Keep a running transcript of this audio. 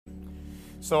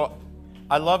So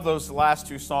I love those last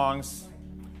two songs.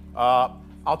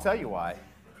 I'll tell you why.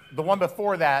 The one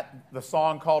before that, the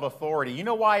song called Authority. You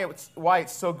know why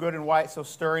it's so good and why it's so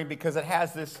stirring? Because it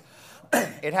has this,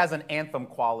 it has an anthem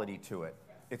quality to it.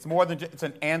 It's more than just, it's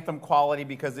an anthem quality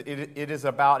because it is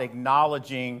about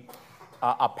acknowledging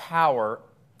a power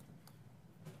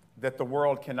that the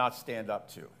world cannot stand up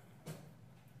to.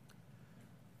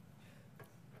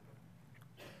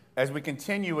 As we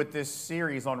continue with this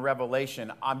series on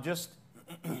Revelation, I'm just,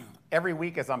 every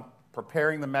week as I'm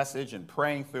preparing the message and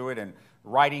praying through it and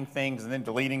writing things and then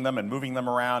deleting them and moving them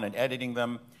around and editing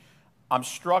them, I'm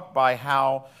struck by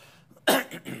how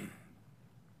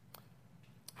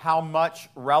much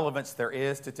relevance there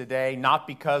is to today, not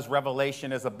because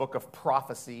Revelation is a book of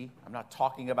prophecy. I'm not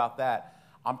talking about that.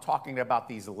 I'm talking about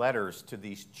these letters to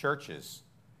these churches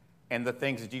and the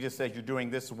things that Jesus says, you're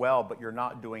doing this well, but you're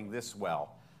not doing this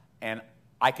well. And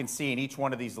I can see in each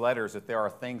one of these letters that there are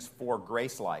things for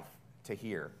Grace Life to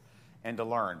hear and to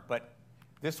learn. But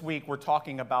this week we're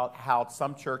talking about how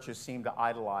some churches seem to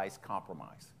idolize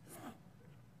compromise.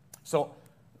 So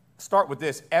start with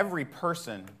this. Every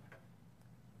person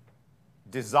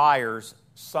desires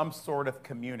some sort of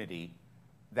community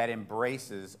that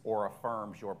embraces or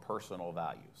affirms your personal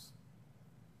values.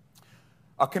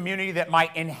 A community that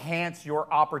might enhance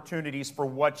your opportunities for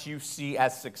what you see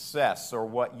as success or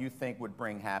what you think would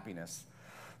bring happiness.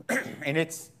 And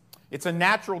it's a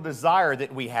natural desire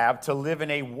that we have to live in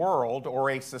a world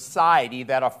or a society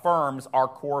that affirms our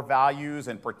core values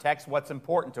and protects what's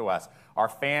important to us, our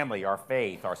family, our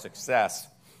faith, our success.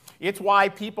 It's why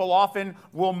people often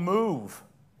will move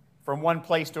from one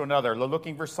place to another. They're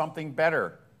looking for something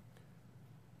better.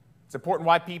 It's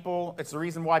the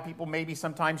reason why people maybe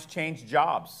sometimes change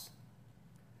jobs.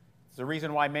 It's the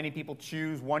reason why many people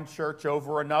choose one church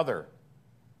over another.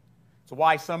 It's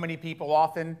why so many people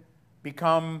often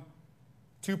become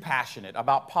too passionate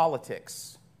about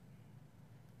politics.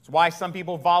 It's why some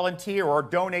people volunteer or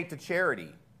donate to charity.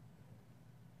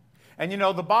 And you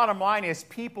know, the bottom line is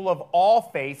people of all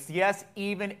faiths, yes,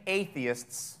 even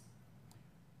atheists,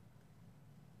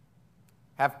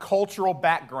 have cultural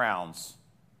backgrounds,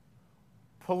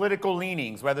 political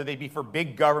leanings, whether they be for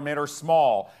big government or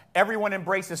small. Everyone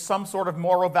embraces some sort of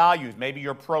moral values. Maybe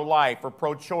you're pro-life or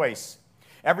pro-choice.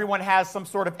 Everyone has some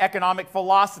sort of economic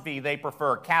philosophy they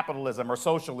prefer, capitalism or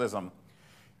socialism.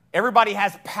 Everybody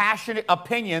has passionate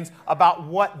opinions about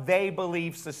what they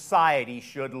believe society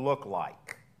should look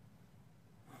like.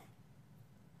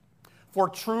 For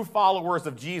true followers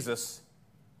of Jesus,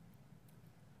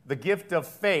 the gift of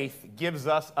faith gives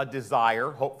us a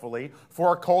desire, hopefully,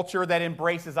 for a culture that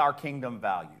embraces our kingdom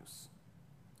values.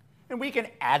 And we can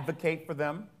advocate for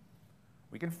them.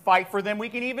 We can fight for them. We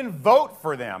can even vote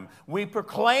for them. We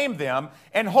proclaim them.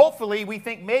 And hopefully, we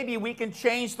think maybe we can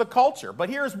change the culture. But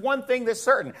here's one thing that's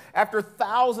certain. After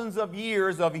thousands of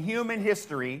years of human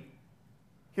history,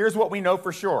 here's what we know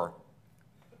for sure.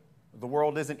 The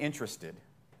world isn't interested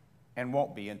and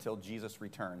won't be until Jesus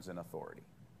returns in authority.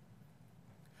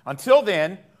 Until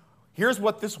then, here's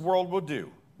what this world will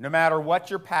do. No matter what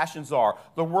your passions are,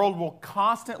 the world will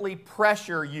constantly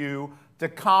pressure you to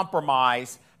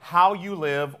compromise how you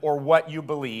live or what you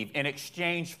believe in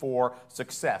exchange for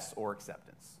success or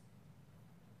acceptance.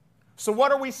 So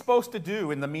what are we supposed to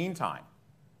do in the meantime?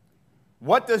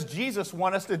 What does Jesus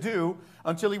want us to do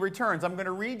until he returns? I'm going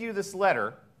to read you this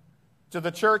letter to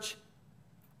the church,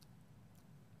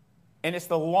 and it's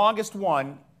the longest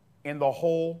one in the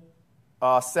whole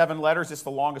 7 letters. It's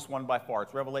the longest one by far.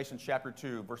 It's Revelation chapter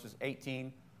 2, verses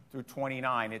 18 through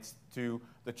 29. It's to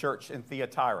the church in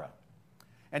Thyatira.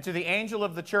 And to the angel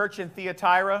of the church in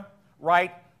Thyatira,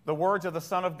 write the words of the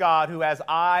Son of God, who has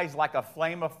eyes like a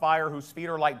flame of fire, whose feet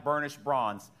are like burnished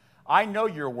bronze. I know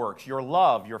your works, your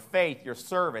love, your faith, your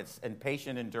service, and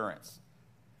patient endurance,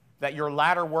 that your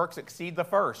latter works exceed the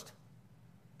first.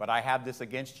 But I have this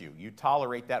against you. You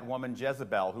tolerate that woman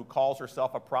Jezebel, who calls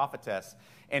herself a prophetess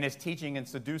and is teaching and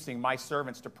seducing my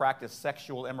servants to practice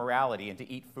sexual immorality and to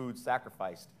eat food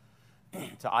sacrificed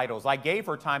to idols. I gave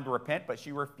her time to repent, but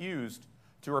she refused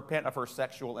to repent of her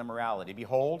sexual immorality.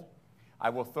 Behold,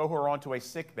 I will throw her onto a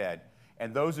sickbed,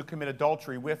 and those who commit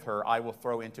adultery with her I will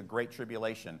throw into great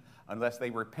tribulation, unless they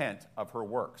repent of her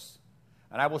works.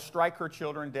 And I will strike her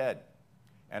children dead.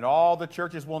 And all the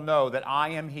churches will know that I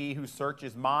am he who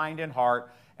searches mind and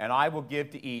heart, and I will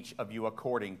give to each of you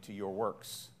according to your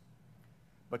works.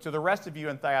 But to the rest of you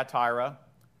in Thyatira,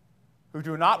 who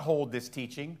do not hold this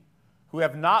teaching, who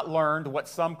have not learned what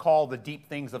some call the deep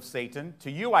things of Satan, to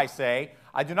you I say,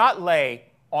 I do not lay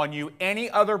on you any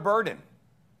other burden.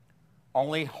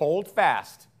 Only hold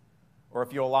fast, or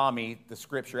if you allow me, the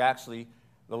scripture actually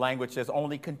The language says,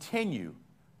 only continue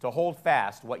to hold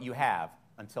fast what you have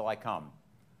until I come.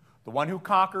 The one who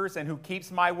conquers and who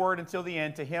keeps my word until the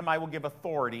end, to him I will give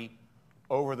authority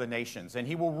over the nations. And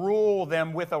he will rule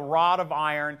them with a rod of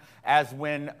iron, as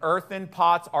when earthen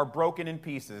pots are broken in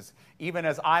pieces, even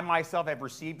as I myself have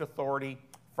received authority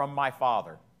from my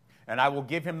Father. And I will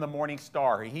give him the morning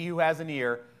star. He who has an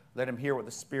ear, let him hear what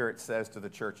the Spirit says to the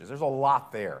churches. There's a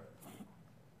lot there.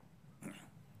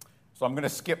 So I'm going to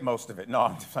skip most of it.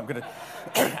 No, I'm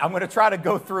going to try to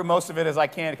go through most of it as I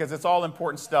can, because it's all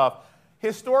important stuff.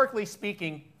 Historically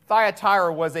speaking,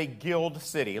 Thyatira was a guild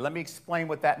city. Let me explain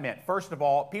what that meant. First of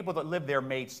all, people that lived there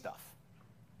made stuff.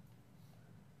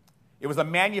 It was a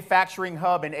manufacturing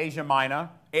hub in Asia Minor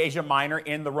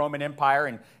in the Roman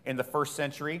Empire in the first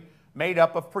century, made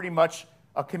up of pretty much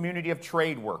a community of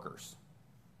trade workers.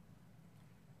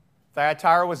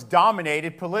 Thyatira was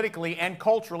dominated politically and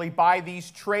culturally by these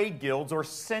trade guilds, or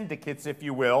syndicates, if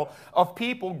you will, of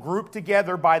people grouped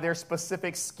together by their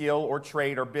specific skill or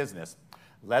trade or business.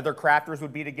 Leather crafters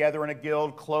would be together in a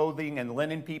guild, clothing and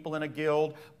linen people in a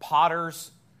guild,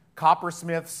 potters,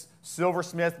 coppersmiths,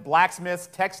 silversmiths, blacksmiths,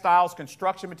 textiles,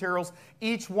 construction materials.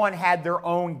 Each one had their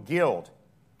own guild.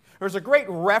 There's a great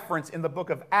reference in the book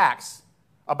of Acts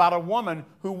about a woman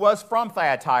who was from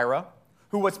Thyatira,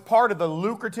 who was part of the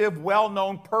lucrative,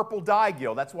 well-known Purple Dye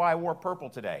Guild. That's why I wore purple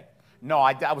today. No,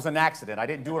 that was an accident. I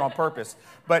didn't do it on purpose.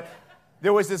 But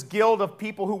there was this guild of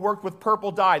people who worked with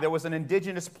purple dye. There was an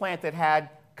indigenous plant that had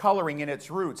coloring in its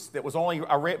roots that was only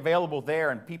available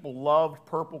there, and people loved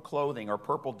purple clothing or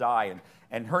purple dye.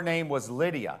 And her name was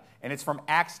Lydia, and it's from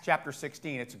Acts chapter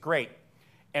 16. It's great.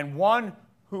 And one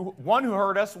who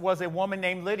heard us was a woman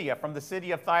named Lydia from the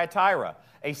city of Thyatira,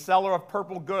 a seller of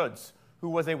purple goods, who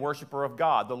was a worshiper of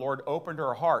God. The Lord opened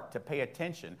her heart to pay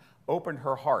attention.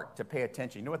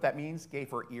 You know what that means? Gave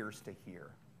her ears to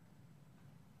hear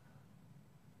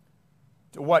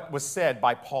to what was said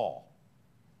by Paul.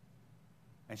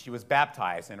 And she was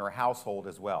baptized in her household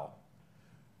as well.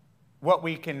 What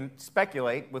we can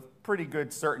speculate with pretty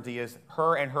good certainty is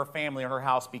her and her family and her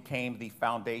house became the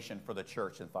foundation for the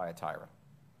church in Thyatira.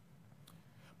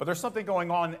 But there's something going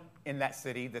on in that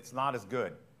city that's not as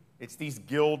good. It's these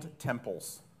guild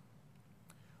temples.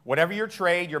 Whatever your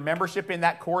trade, your membership in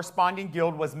that corresponding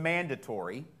guild was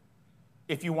mandatory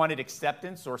if you wanted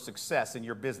acceptance or success in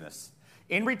your business.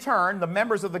 In return, the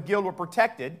members of the guild were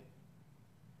protected,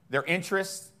 their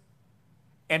interests,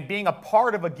 and being a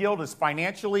part of a guild is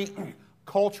financially,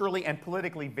 culturally, and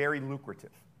politically very lucrative.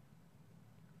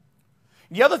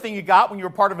 The other thing you got when you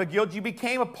were part of a guild, you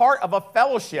became a part of a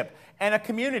fellowship and a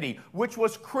community, which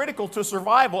was critical to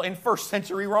survival in first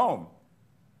century Rome.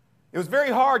 It was very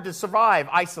hard to survive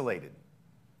isolated.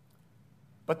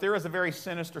 But there is a very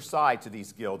sinister side to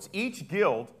these guilds. Each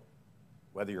guild,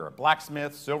 whether you're a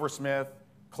blacksmith, silversmith,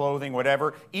 clothing,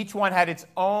 whatever, each one had its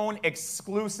own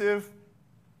exclusive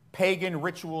pagan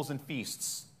rituals and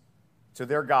feasts to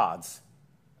their gods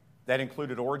that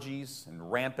included orgies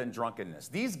and rampant drunkenness.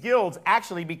 These guilds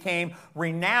actually became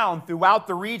renowned throughout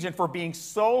the region for being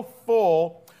so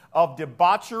full of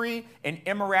debauchery and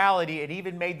immorality, it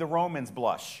even made the Romans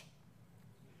blush.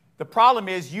 The problem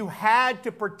is you had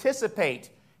to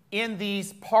participate in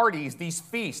these parties, these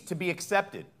feasts, to be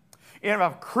accepted. If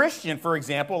a Christian, for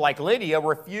example, like Lydia,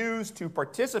 refused to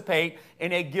participate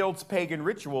in a guild's pagan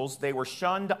rituals, they were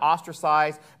shunned,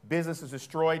 ostracized, businesses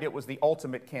destroyed. It was the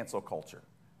ultimate cancel culture.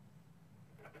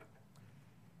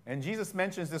 And Jesus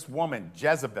mentions this woman,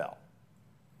 Jezebel.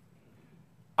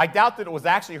 I doubt that it was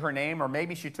actually her name, or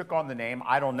maybe she took on the name.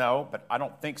 I don't know, but I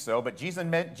don't think so. But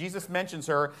Jesus mentions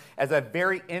her as a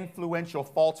very influential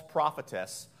false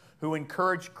prophetess who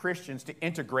encouraged Christians to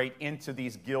integrate into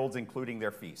these guilds, including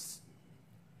their feasts.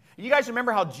 You guys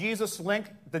remember how Jesus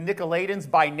linked the Nicolaitans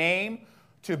by name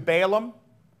to Balaam,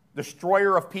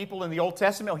 destroyer of people in the Old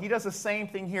Testament? He does the same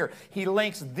thing here. He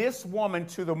links this woman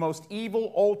to the most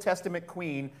evil Old Testament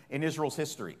queen in Israel's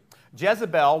history.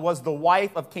 Jezebel was the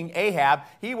wife of King Ahab.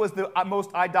 He was the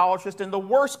most idolatrous and the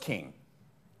worst king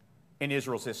in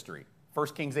Israel's history. 1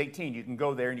 Kings 18, you can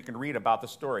go there and you can read about the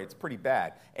story. It's pretty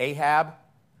bad. Ahab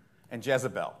and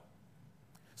Jezebel.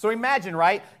 So imagine,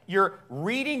 right? You're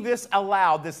reading this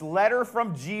aloud, this letter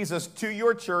from Jesus to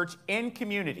your church in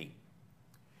community.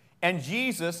 And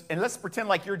let's pretend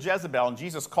like you're Jezebel, and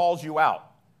Jesus calls you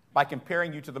out by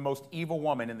comparing you to the most evil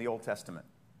woman in the Old Testament.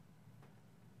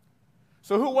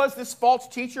 So who was this false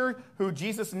teacher who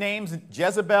Jesus names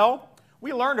Jezebel?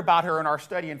 We learned about her in our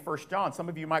study in 1 John. Some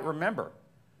of you might remember.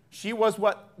 She was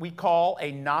what we call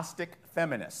a Gnostic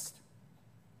feminist.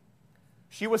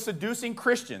 She was seducing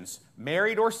Christians,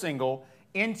 married or single,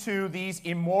 into these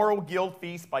immoral guild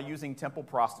feasts by using temple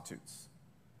prostitutes.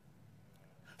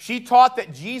 She taught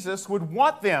that Jesus would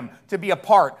want them to be a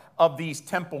part of these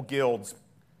temple guilds.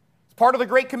 It's part of the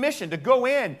Great Commission to go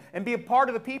in and be a part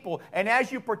of the people. And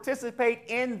as you participate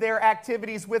in their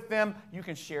activities with them, you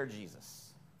can share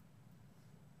Jesus.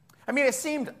 I mean, it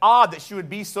seemed odd that she would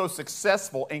be so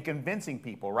successful in convincing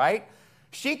people, right?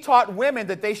 She taught women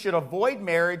that they should avoid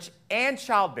marriage and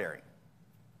childbearing.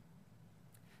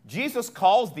 Jesus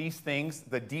calls these things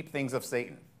the deep things of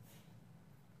Satan.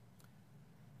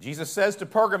 Jesus says to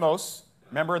Pergamos,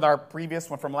 remember in our previous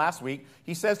one from last week,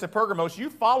 he says to Pergamos, you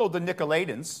followed the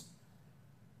Nicolaitans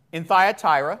in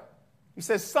Thyatira. He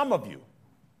says, some of you.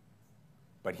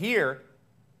 But here,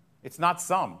 it's not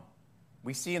some.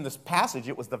 We see in this passage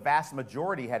it was the vast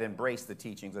majority had embraced the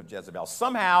teachings of Jezebel.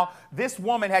 Somehow, this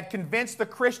woman had convinced the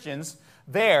Christians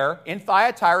there in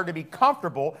Thyatira to be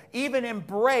comfortable, even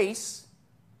embrace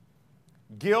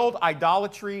guild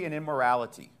idolatry and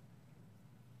immorality.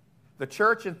 The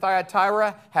church in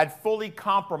Thyatira had fully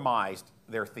compromised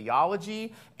their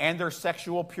theology and their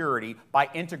sexual purity by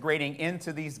integrating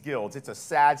into these guilds. It's a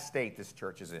sad state this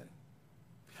church is in.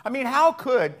 I mean, how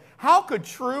could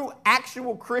true,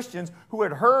 actual Christians who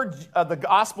had heard the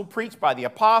gospel preached by the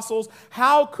apostles,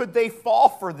 how could they fall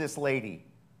for this lady?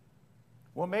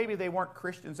 Well, maybe they weren't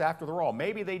Christians after all.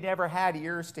 Maybe they never had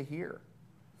ears to hear.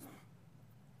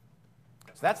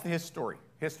 So that's the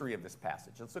history of this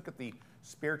passage. Let's look at the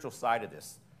spiritual side of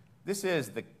this. This is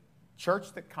the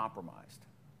church that compromised.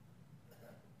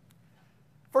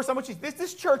 First, I want you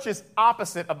this church is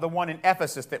opposite of the one in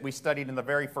Ephesus that we studied in the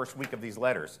very first week of these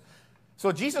letters.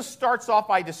 So Jesus starts off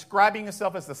by describing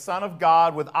himself as the Son of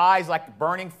God with eyes like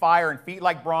burning fire and feet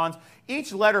like bronze.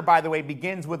 Each letter, by the way,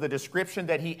 begins with a description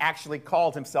that he actually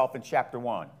called himself in chapter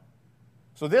 1.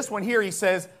 So this one here, he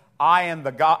says, I am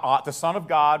the Son of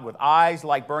God with eyes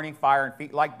like burning fire and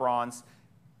feet like bronze.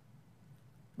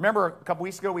 Remember a couple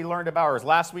weeks ago we learned about, or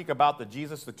last week, about the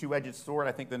Jesus, the two-edged sword.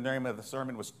 I think the name of the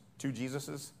sermon was Two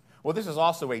Jesuses. Well, this is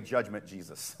also a judgment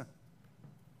Jesus.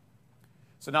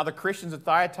 So now the Christians of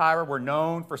Thyatira were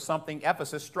known for something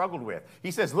Ephesus struggled with. He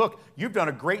says, look, you've done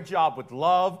a great job with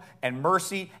love and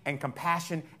mercy and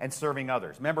compassion and serving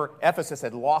others. Remember, Ephesus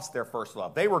had lost their first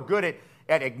love. They were good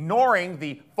at ignoring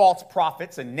the false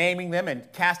prophets and naming them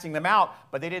and casting them out,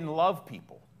 but they didn't love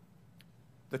people.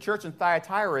 The church in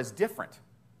Thyatira is different.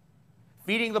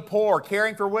 Feeding the poor,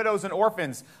 caring for widows and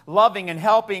orphans, loving and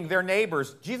helping their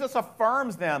neighbors. Jesus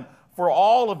affirms them for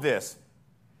all of this.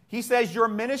 He says, your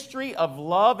ministry of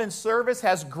love and service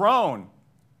has grown.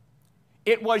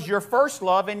 It was your first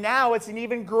love, and now it's an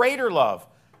even greater love.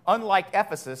 Unlike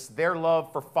Ephesus, their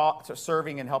love for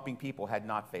serving and helping people had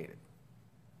not faded.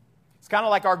 It's kind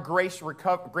of like our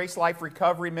Grace Life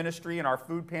Recovery Ministry and our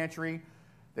food pantry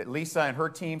that Lisa and her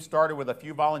team started with a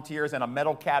few volunteers and a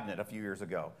metal cabinet a few years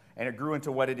ago, and it grew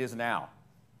into what it is now.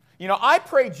 You know, I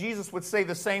pray Jesus would say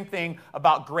the same thing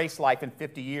about Grace Life in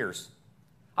 50 years.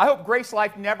 I hope Grace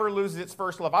Life never loses its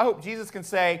first love. I hope Jesus can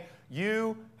say,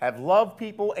 you have loved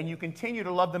people and you continue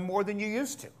to love them more than you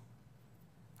used to.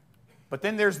 But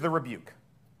then there's the rebuke.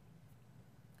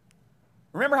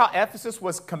 Remember how Ephesus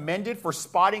was commended for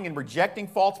spotting and rejecting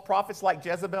false prophets like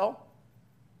Jezebel?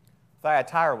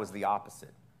 Thyatira was the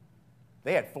opposite.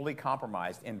 They had fully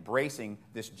compromised, embracing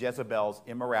this Jezebel's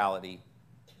immorality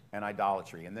and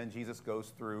idolatry. And then Jesus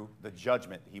goes through the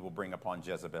judgment he will bring upon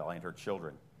Jezebel and her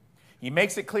children. He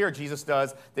makes it clear, Jesus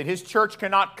does, that his church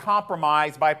cannot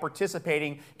compromise by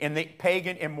participating in the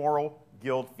pagan immoral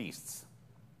guild feasts.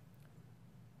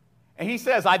 And he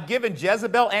says, I've given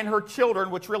Jezebel and her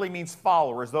children, which really means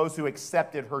followers, those who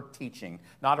accepted her teaching,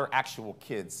 not her actual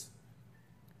kids.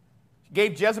 He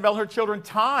gave Jezebel and her children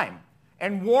time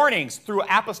and warnings through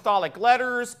apostolic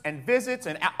letters and visits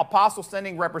and apostles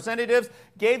sending representatives,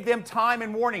 gave them time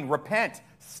and warning. Repent.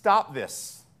 Stop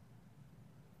this.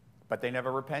 But they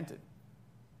never repented.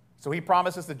 So he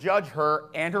promises to judge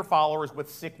her and her followers with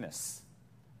sickness.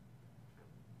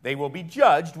 They will be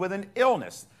judged with an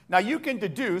illness. Now, you can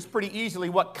deduce pretty easily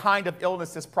what kind of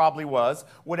illness this probably was.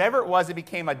 Whatever it was, it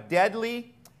became a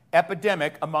deadly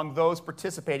epidemic among those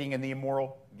participating in the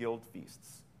immoral guild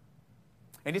feasts.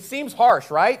 And it seems harsh,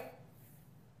 right?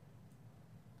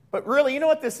 But really, you know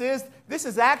what this is? This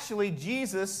is actually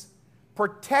Jesus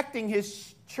protecting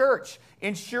his church,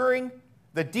 ensuring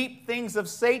the deep things of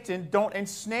Satan don't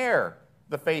ensnare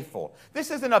the faithful.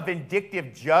 This isn't a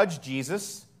vindictive judge,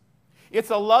 Jesus. It's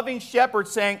a loving shepherd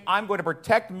saying, I'm going to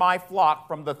protect my flock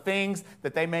from the things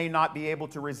that they may not be able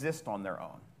to resist on their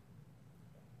own.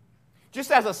 Just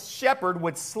as a shepherd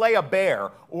would slay a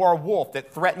bear or a wolf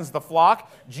that threatens the flock,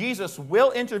 Jesus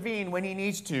will intervene when he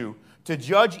needs to to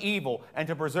judge evil, and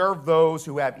to preserve those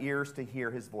who have ears to hear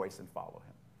his voice and follow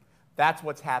him. That's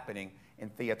what's happening in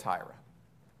Thyatira.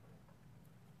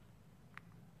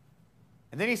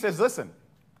 And then he says, listen,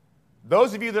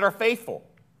 those of you that are faithful,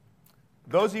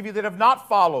 those of you that have not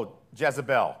followed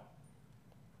Jezebel,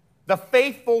 the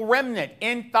faithful remnant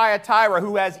in Thyatira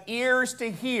who has ears to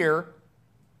hear,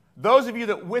 those of you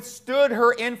that withstood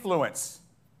her influence.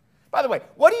 By the way,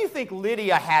 what do you think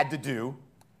Lydia had to do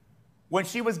when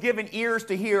she was given ears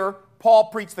to hear Paul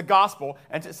preach the gospel,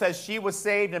 and it says she was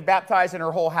saved and baptized in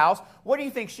her whole house? What do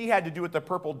you think she had to do with the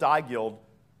Purple Dye Guild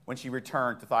when she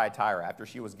returned to Thyatira after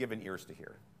she was given ears to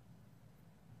hear?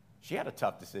 She had a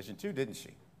tough decision too, didn't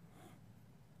she?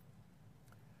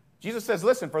 Jesus says,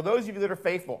 listen, for those of you that are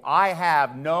faithful, I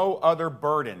have no other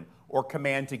burden or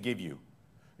command to give you.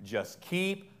 Just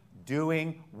keep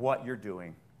doing what you're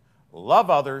doing.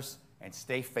 Love others and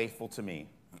stay faithful to me.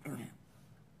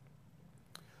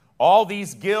 All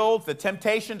these guilds, the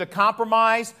temptation to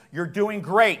compromise, you're doing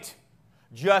great.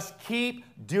 Just keep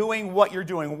doing what you're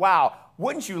doing. Wow,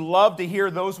 wouldn't you love to hear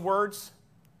those words?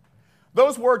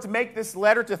 Those words make this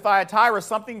letter to Thyatira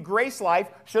something Grace Life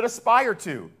should aspire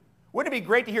to. Wouldn't it be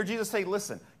great to hear Jesus say,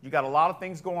 listen, you got a lot of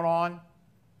things going on,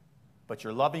 but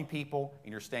you're loving people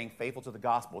and you're staying faithful to the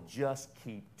gospel. Just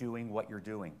keep doing what you're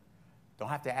doing. Don't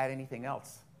have to add anything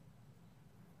else.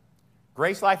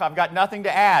 Grace Life, I've got nothing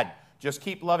to add. Just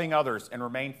keep loving others and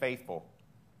remain faithful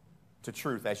to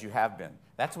truth as you have been.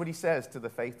 That's what he says to the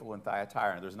faithful in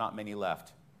Thyatira, and there's not many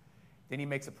left. Then he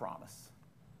makes a promise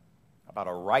about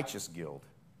a righteous guild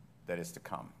that is to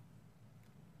come.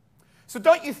 So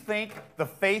don't you think the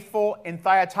faithful in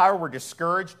Thyatira were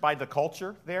discouraged by the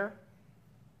culture there?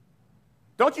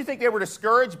 Don't you think they were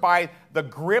discouraged by the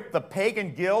grip the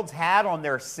pagan guilds had on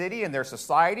their city and their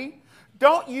society?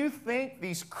 Don't you think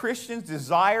these Christians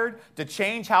desired to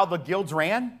change how the guilds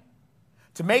ran?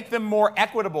 To make them more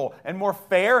equitable and more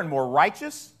fair and more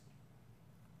righteous?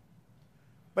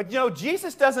 But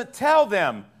Jesus doesn't tell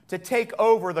them to take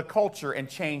over the culture and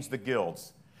change the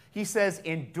guilds. He says,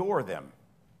 endure them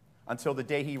until the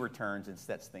day he returns and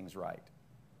sets things right.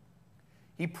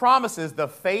 He promises the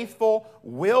faithful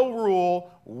will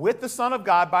rule with the Son of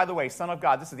God. By the way, Son of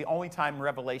God, this is the only time in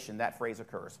Revelation that phrase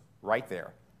occurs, right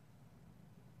there.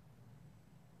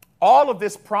 All of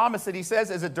this promise that he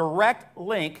says is a direct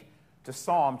link to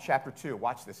Psalm chapter 2.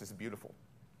 Watch this, it's beautiful.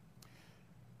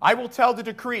 I will tell the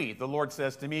decree, the Lord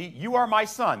says to me, you are my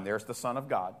son. There's the Son of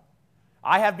God.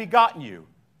 I have begotten you.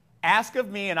 Ask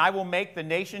of me, and I will make the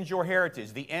nations your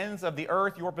heritage, the ends of the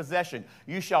earth your possession.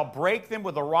 You shall break them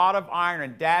with a rod of iron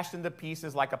and dash them to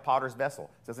pieces like a potter's vessel.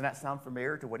 Doesn't that sound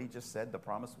familiar to what he just said the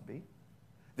promise would be?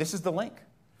 This is the link.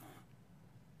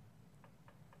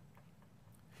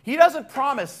 He doesn't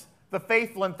promise the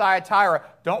faithful in Thyatira,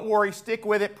 don't worry, stick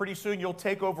with it. Pretty soon you'll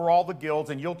take over all the guilds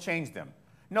and you'll change them.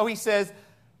 No, he says,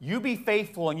 you be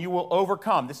faithful and you will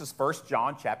overcome. This is 1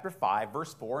 John chapter 5,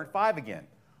 verse 4 and 5 again.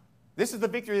 This is the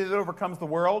victory that overcomes the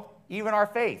world, even our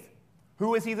faith.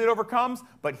 Who is he that overcomes?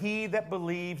 But he that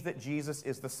believes that Jesus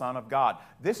is the Son of God.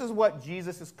 This is what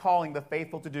Jesus is calling the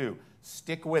faithful to do.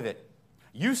 Stick with it.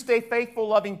 You stay faithful,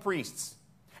 loving priests.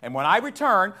 And when I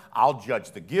return, I'll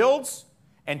judge the guilds,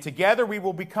 and together we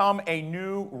will become a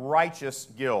new righteous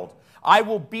guild. I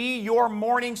will be your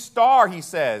morning star, he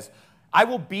says. I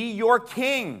will be your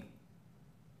king.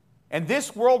 And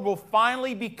this world will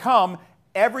finally become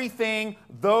everything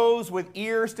those with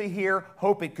ears to hear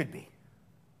hope it could be.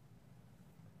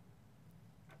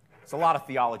 It's a lot of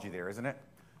theology there, isn't it?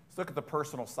 Let's look at the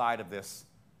personal side of this.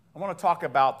 I want to talk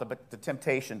about the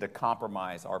temptation to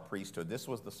compromise our priesthood. This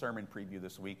was the sermon preview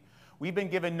this week. We've been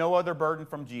given no other burden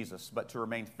from Jesus but to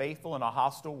remain faithful in a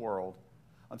hostile world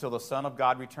until the Son of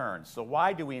God returns. So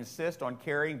why do we insist on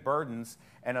carrying burdens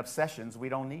and obsessions we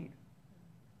don't need?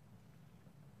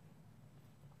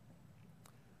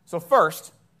 So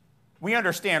first, we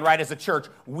understand, right, as a church,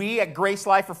 we at Grace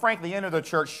Life, or frankly, any other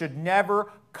church, should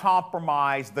never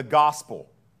compromise the gospel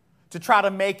to try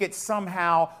to make it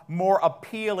somehow more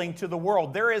appealing to the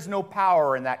world. There is no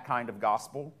power in that kind of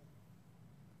gospel.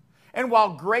 And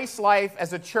while Grace Life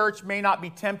as a church may not be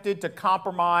tempted to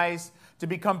compromise, to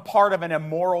become part of an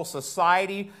immoral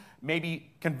society, maybe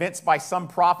convinced by some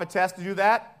prophetess to do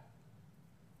that,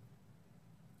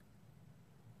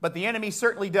 but the enemy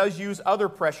certainly does use other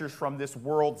pressures from this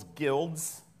world's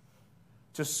guilds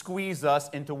to squeeze us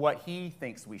into what he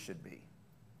thinks we should be.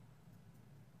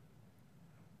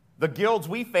 The guilds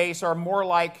we face are more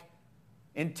like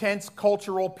intense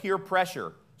cultural peer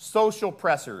pressure, social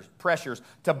pressures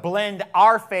to blend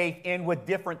our faith in with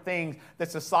different things that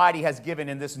society has given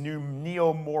in this new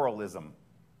neo-moralism.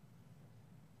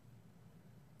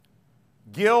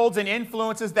 Guilds and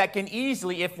influences that can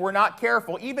easily, if we're not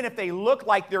careful, even if they look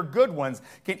like they're good ones,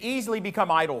 can easily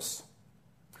become idols.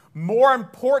 More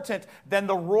important than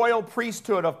the royal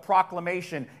priesthood of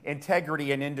proclamation,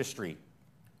 integrity, and industry.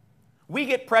 We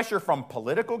get pressure from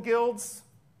political guilds,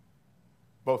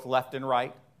 both left and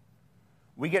right.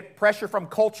 We get pressure from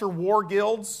culture war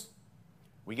guilds.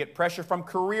 We get pressure from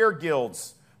career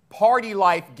guilds, party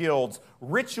life guilds,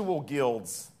 ritual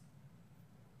guilds.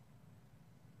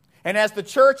 And as the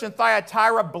church in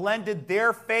Thyatira blended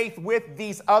their faith with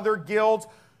these other guilds,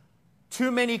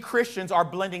 too many Christians are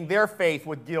blending their faith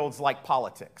with guilds like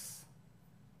politics.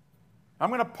 I'm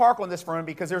going to park on this for a minute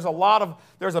because there's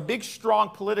a big, strong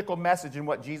political message in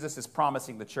what Jesus is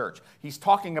promising the church. He's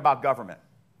talking about government.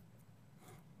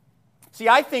 See,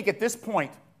 I think at this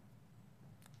point,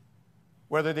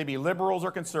 whether they be liberals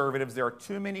or conservatives, there are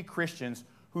too many Christians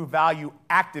who value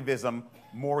activism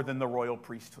more than the royal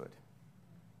priesthood.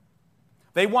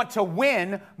 They want to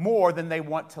win more than they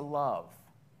want to love.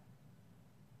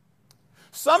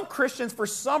 Some Christians, for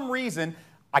some reason,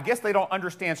 I guess they don't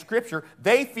understand Scripture,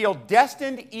 they feel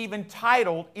destined, even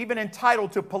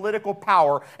entitled to political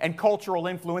power and cultural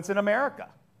influence in America.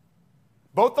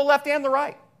 Both the left and the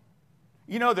right.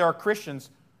 You know there are Christians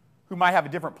who might have a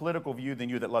different political view than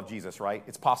you that love Jesus, right?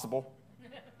 It's possible.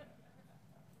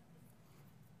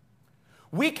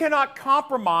 We cannot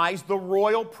compromise the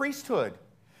royal priesthood.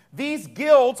 These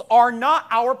guilds are not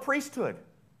our priesthood,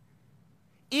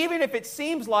 even if it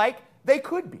seems like they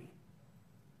could be.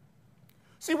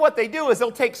 See, what they do is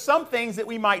they'll take some things that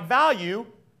we might value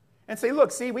and say,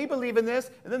 look, see, we believe in this,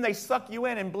 and then they suck you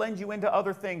in and blend you into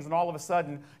other things, and all of a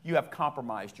sudden you have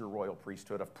compromised your royal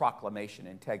priesthood of proclamation,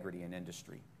 integrity, and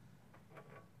industry.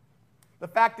 The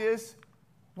fact is,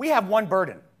 we have one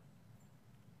burden.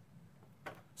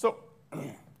 So, a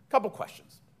couple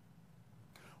questions.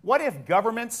 What if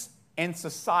governments and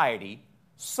society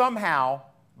somehow,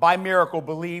 by miracle,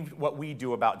 believed what we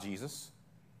do about Jesus?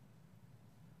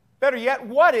 Better yet,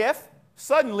 what if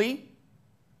suddenly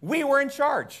we were in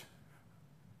charge?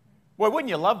 Boy, wouldn't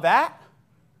you love that?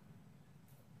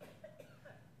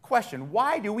 Question,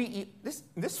 why do we,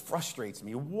 this frustrates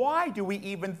me, why do we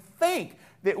even think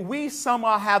that we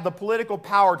somehow have the political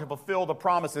power to fulfill the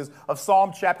promises of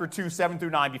Psalm chapter 2, 7 through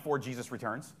 9 before Jesus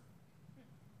returns?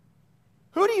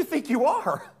 Who do you think you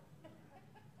are?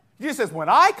 Jesus says, when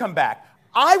I come back,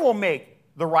 I will make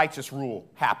the righteous rule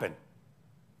happen.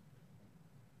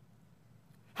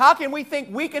 How can we think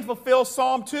we can fulfill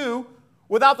Psalm 2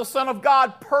 without the Son of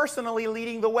God personally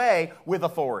leading the way with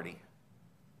authority?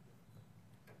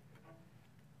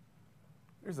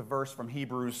 Here's a verse from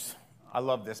Hebrews. I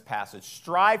love this passage.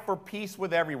 Strive for peace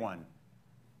with everyone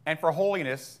and for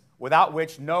holiness, without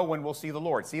which no one will see the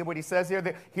Lord. See what he says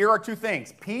here? Here are two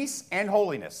things, peace and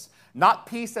holiness. Not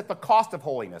peace at the cost of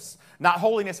holiness. Not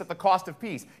holiness at the cost of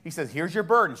peace. He says, here's your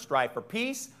burden. Strive for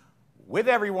peace with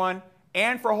everyone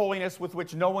and for holiness with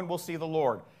which no one will see the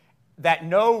Lord. That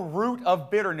no root of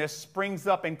bitterness springs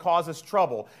up and causes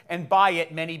trouble, and by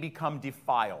it many become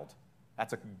defiled.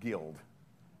 That's a guild.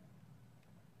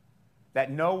 That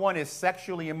no one is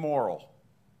sexually immoral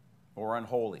or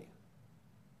unholy.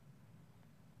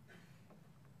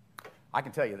 I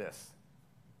can tell you this.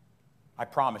 I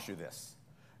promise you this.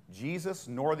 Jesus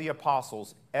nor the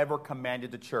apostles ever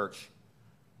commanded the church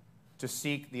to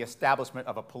seek the establishment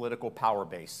of a political power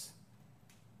base.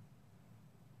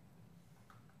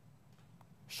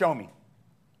 Show me.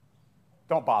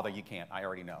 Don't bother, you can't. I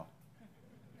already know.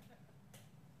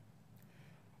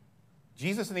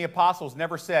 Jesus and the apostles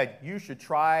never said, you should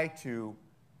try to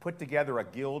put together a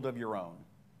guild of your own.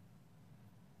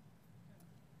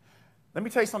 Let me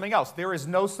tell you something else. There is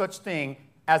no such thing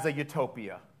as a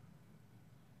utopia.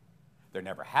 There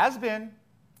never has been,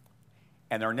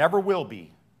 and there never will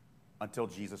be until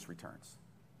Jesus returns.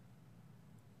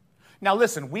 Now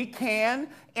listen, we can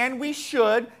and we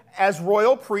should, as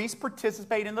royal priests,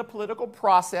 participate in the political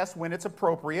process when it's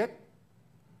appropriate.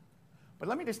 But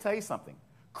let me just tell you something.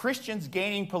 Christians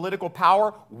gaining political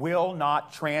power will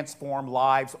not transform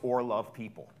lives or love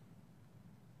people.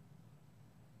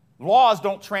 Laws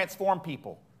don't transform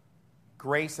people.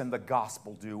 Grace and the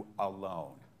gospel do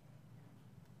alone.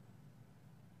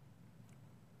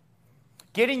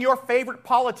 Getting your favorite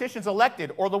politicians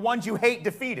elected or the ones you hate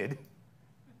defeated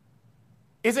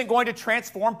isn't going to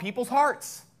transform people's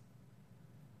hearts.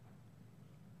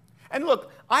 And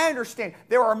look, I understand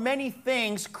there are many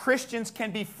things Christians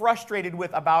can be frustrated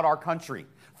with about our country.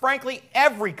 Frankly,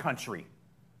 every country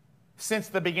since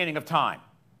the beginning of time.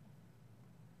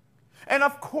 And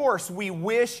of course, we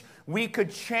wish we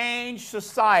could change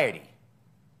society.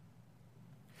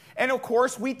 And of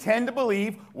course, we tend to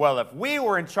believe, well, if we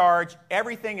were in charge,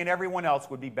 everything and everyone else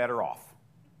would be better off.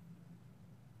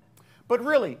 But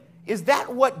really, is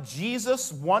that what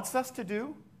Jesus wants us to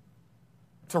do?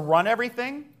 To run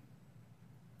everything?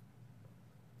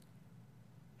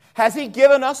 Has he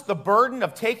given us the burden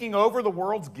of taking over the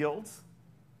world's guilds?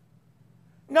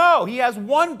 No, he has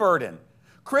one burden.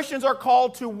 Christians are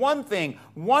called to one thing,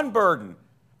 one burden,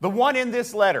 the one in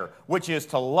this letter, which is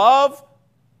to love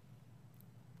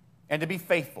and to be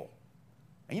faithful.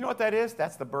 And you know what that is?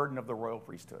 That's the burden of the royal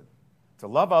priesthood, to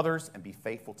love others and be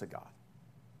faithful to God.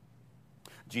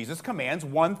 Jesus commands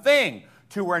one thing,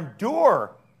 to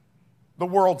endure the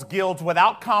world's guilds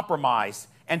without compromise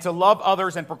and to love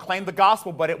others and proclaim the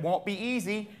gospel, but it won't be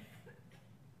easy.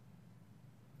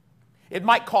 It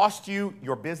might cost you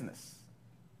your business.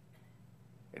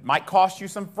 It might cost you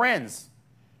some friends.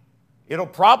 It'll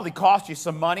probably cost you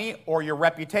some money or your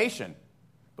reputation,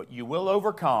 but you will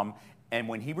overcome, and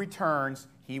when he returns,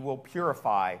 he will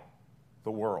purify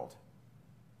the world.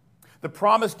 The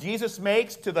promise Jesus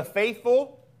makes to the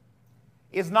faithful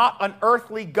is not an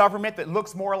earthly government that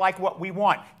looks more like what we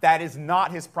want. That is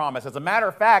not his promise. As a matter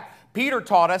of fact, Peter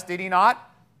taught us, did he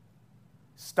not?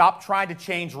 Stop trying to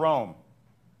change Rome.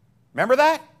 Remember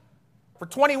that? For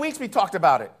 20 weeks we talked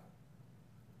about it.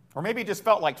 Or maybe it just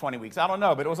felt like 20 weeks. I don't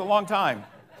know, but it was a long time.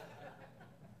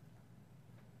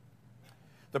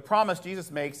 The promise Jesus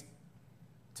makes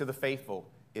to the faithful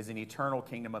is an eternal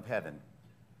kingdom of heaven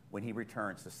when he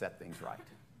returns to set things right.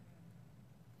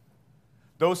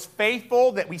 Those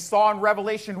faithful that we saw in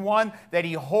Revelation 1 that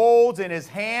he holds in his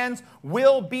hands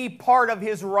will be part of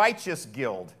his righteous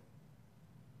guild,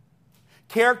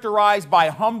 characterized by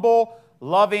humble,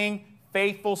 loving,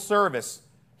 faithful service.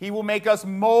 He will make us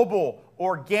mobile,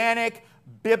 organic,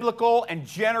 biblical, and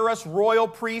generous royal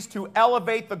priests to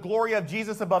elevate the glory of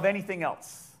Jesus above anything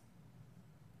else.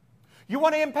 You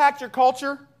want to impact your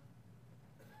culture?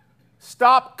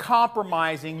 Stop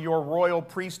compromising your royal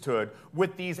priesthood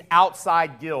with these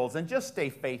outside guilds and just stay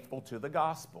faithful to the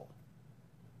gospel.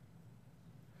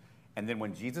 And then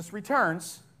when Jesus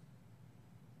returns,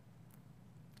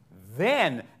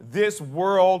 then this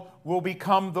world will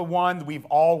become the one we've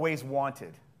always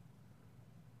wanted.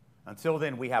 Until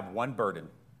then, we have one burden: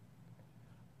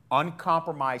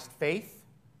 uncompromised faith,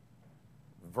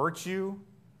 virtue,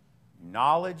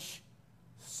 knowledge,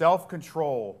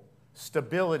 self-control,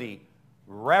 stability,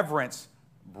 reverence,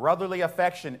 brotherly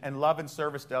affection, and love and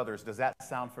service to others. Does that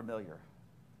sound familiar?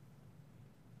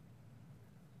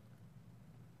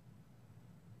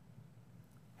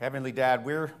 Heavenly Dad,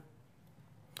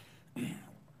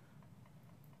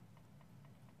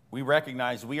 we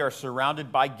recognize we are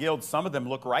surrounded by guilds. Some of them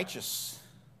look righteous.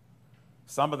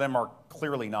 Some of them are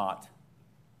clearly not.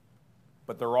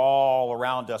 But they're all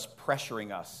around us,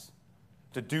 pressuring us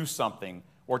to do something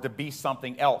or to be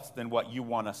something else than what you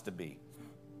want us to be.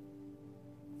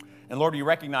 And Lord, we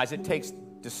recognize it takes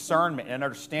discernment and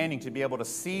understanding to be able to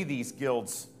see these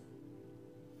guilds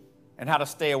and how to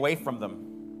stay away from them.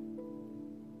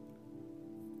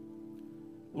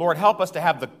 Lord, help us to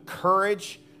have the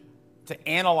courage to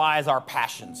analyze our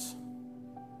passions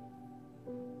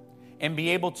and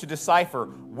be able to decipher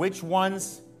which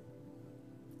ones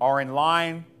are in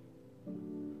line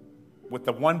with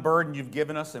the one burden you've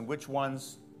given us and which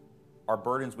ones are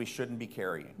burdens we shouldn't be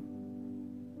carrying.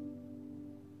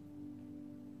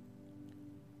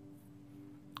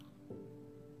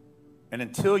 And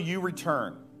until you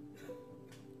return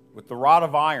with the rod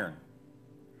of iron,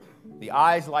 the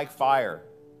eyes like fire,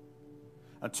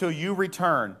 until you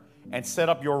return and set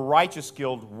up your righteous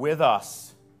guild with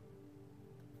us,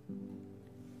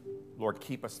 Lord,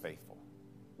 keep us faithful.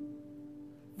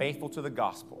 Faithful to the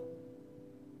gospel.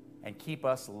 And keep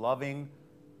us loving,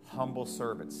 humble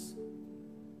servants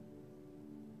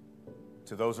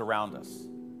to those around us.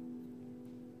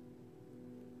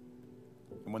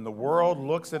 And when the world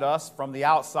looks at us from the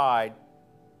outside,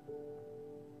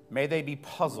 may they be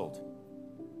puzzled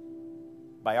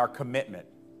by our commitment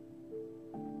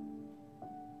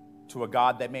to a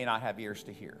God that may not have ears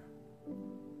to hear.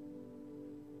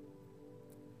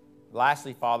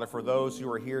 Lastly, Father, for those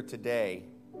who are here today,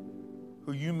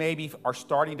 who you maybe are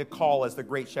starting to call as the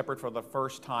great shepherd for the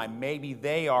first time, maybe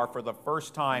they are for the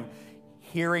first time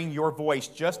hearing your voice,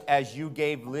 just as you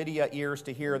gave Lydia ears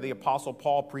to hear the Apostle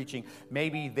Paul preaching.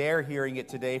 Maybe they're hearing it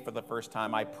today for the first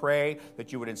time. I pray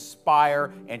that you would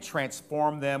inspire and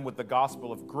transform them with the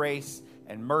gospel of grace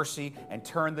and mercy and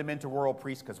turn them into royal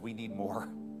priests, because we need more.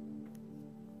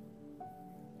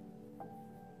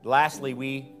 Lastly,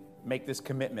 we make this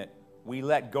commitment. We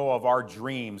let go of our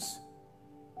dreams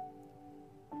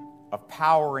of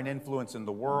power and influence in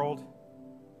the world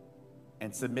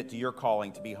and submit to your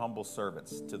calling to be humble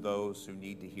servants to those who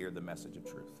need to hear the message of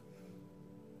truth.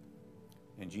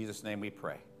 In Jesus' name we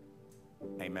pray.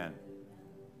 Amen.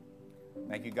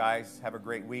 Thank you, guys. Have a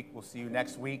great week. We'll see you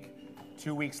next week.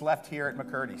 2 weeks left here at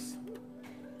McCurdy's.